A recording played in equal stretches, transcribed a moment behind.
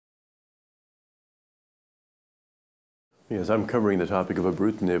Yes, I'm covering the topic of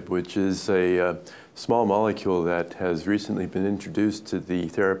Ibrutinib, which is a small molecule that has recently been introduced to the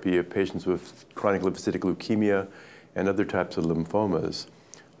therapy of patients with chronic lymphocytic leukemia and other types of lymphomas.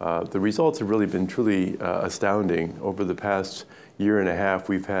 The results have really been truly astounding. Over the past year and a half,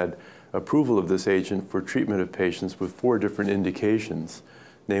 we've had approval of this agent for treatment of patients with 4 different indications,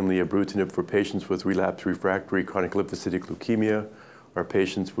 namely Ibrutinib for patients with relapsed refractory chronic lymphocytic leukemia, or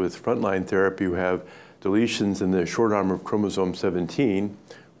patients with frontline therapy who have deletions in the short arm of chromosome 17,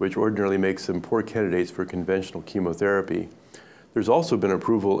 which ordinarily makes them poor candidates for conventional chemotherapy. There's also been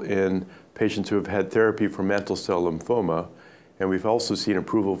approval in patients who have had therapy for mantle cell lymphoma, and we've also seen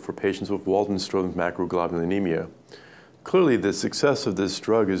approval for patients with Waldenström Macroglobulinemia. Clearly, the success of this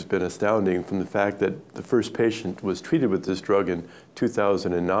drug has been astounding from the fact that the first patient was treated with this drug in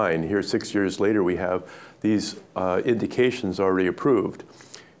 2009. Here, 6 years later, we have these indications already approved.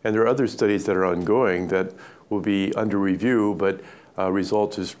 And there are other studies that are ongoing that will be under review, but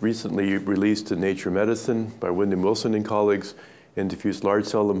results is recently released in Nature Medicine by Wyndham Wilson and colleagues in diffuse large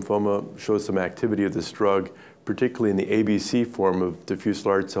cell lymphoma, shows some activity of this drug, particularly in the ABC form of diffuse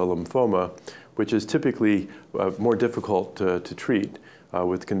large cell lymphoma, which is typically more difficult to treat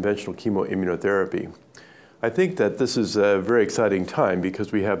with conventional chemoimmunotherapy. I think that this is a very exciting time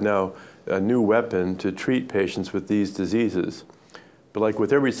because we have now a new weapon to treat patients with these diseases. But like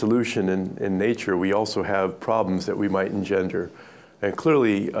with every solution in nature, we also have problems that we might engender. And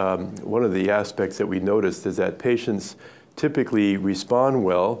clearly, one of the aspects that we noticed is that patients typically respond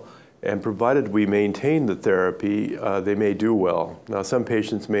well, and provided we maintain the therapy, they may do well. Now, some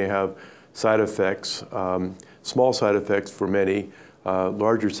patients may have side effects, small side effects for many,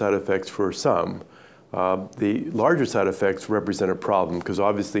 larger side effects for some. The larger side effects represent a problem because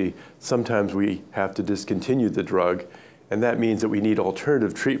obviously sometimes we have to discontinue the drug, and that means that we need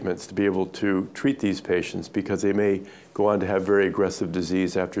alternative treatments to be able to treat these patients because they may go on to have very aggressive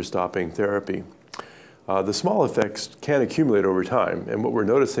disease after stopping therapy. The small effects can accumulate over time, and what we're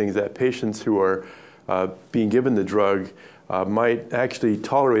noticing is that patients who are being given the drug might actually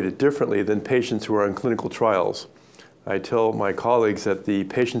tolerate it differently than patients who are on clinical trials. I tell my colleagues that the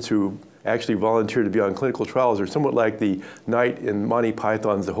patients who actually volunteer to be on clinical trials are somewhat like the knight in Monty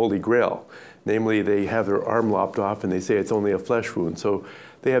Python's The Holy Grail. Namely, they have their arm lopped off and they say it's only a flesh wound. So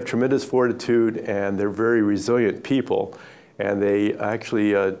they have tremendous fortitude and they're very resilient people, and they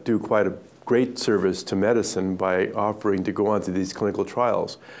actually do quite a great service to medicine by offering to go on to these clinical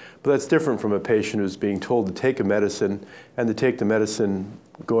trials. But that's different from a patient who's being told to take a medicine and to take the medicine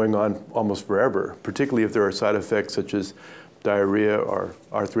going on almost forever, particularly if there are side effects such as diarrhea or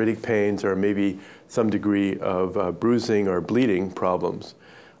arthritic pains or maybe some degree of bruising or bleeding problems.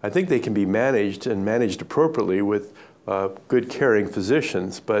 I think they can be managed and managed appropriately with good caring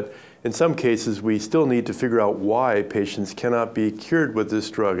physicians, but in some cases we still need to figure out why patients cannot be cured with this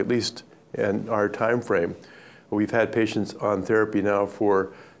drug, at least in our time frame. We've had patients on therapy now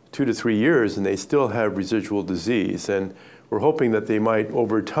for 2 to 3 years and they still have residual disease, and we're hoping that they might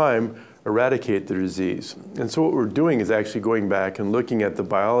over time eradicate the disease. And so what we're doing is actually going back and looking at the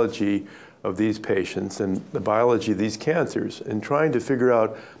biology of these patients and the biology of these cancers and trying to figure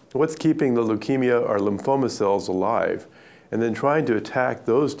out what's keeping the leukemia or lymphoma cells alive, and then trying to attack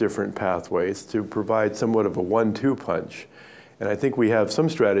those different pathways to provide somewhat of a 1-2 punch. And I think we have some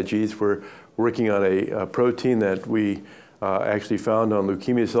strategies. We're working on a protein that we actually found on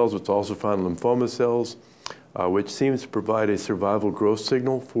leukemia cells, which also found in lymphoma cells, which seems to provide a survival growth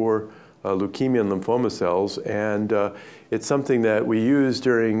signal for leukemia and lymphoma cells. And it's something that we use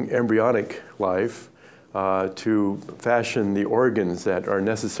during embryonic life to fashion the organs that are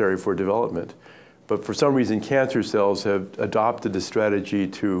necessary for development. But for some reason, cancer cells have adopted the strategy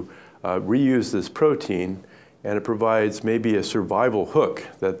to reuse this protein, and it provides maybe a survival hook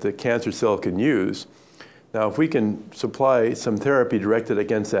that the cancer cell can use. Now, if we can supply some therapy directed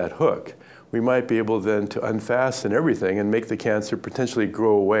against that hook, we might be able then to unfasten everything and make the cancer potentially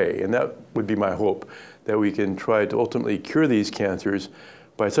grow away. And that would be my hope, that we can try to ultimately cure these cancers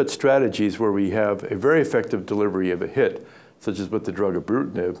by such strategies where we have a very effective delivery of a hit, such as with the drug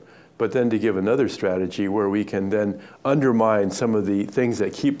Ibrutinib, but then to give another strategy where we can then undermine some of the things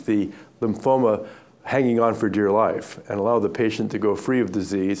that keep the lymphoma hanging on for dear life and allow the patient to go free of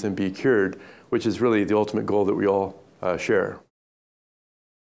disease and be cured, which is really the ultimate goal that we all share.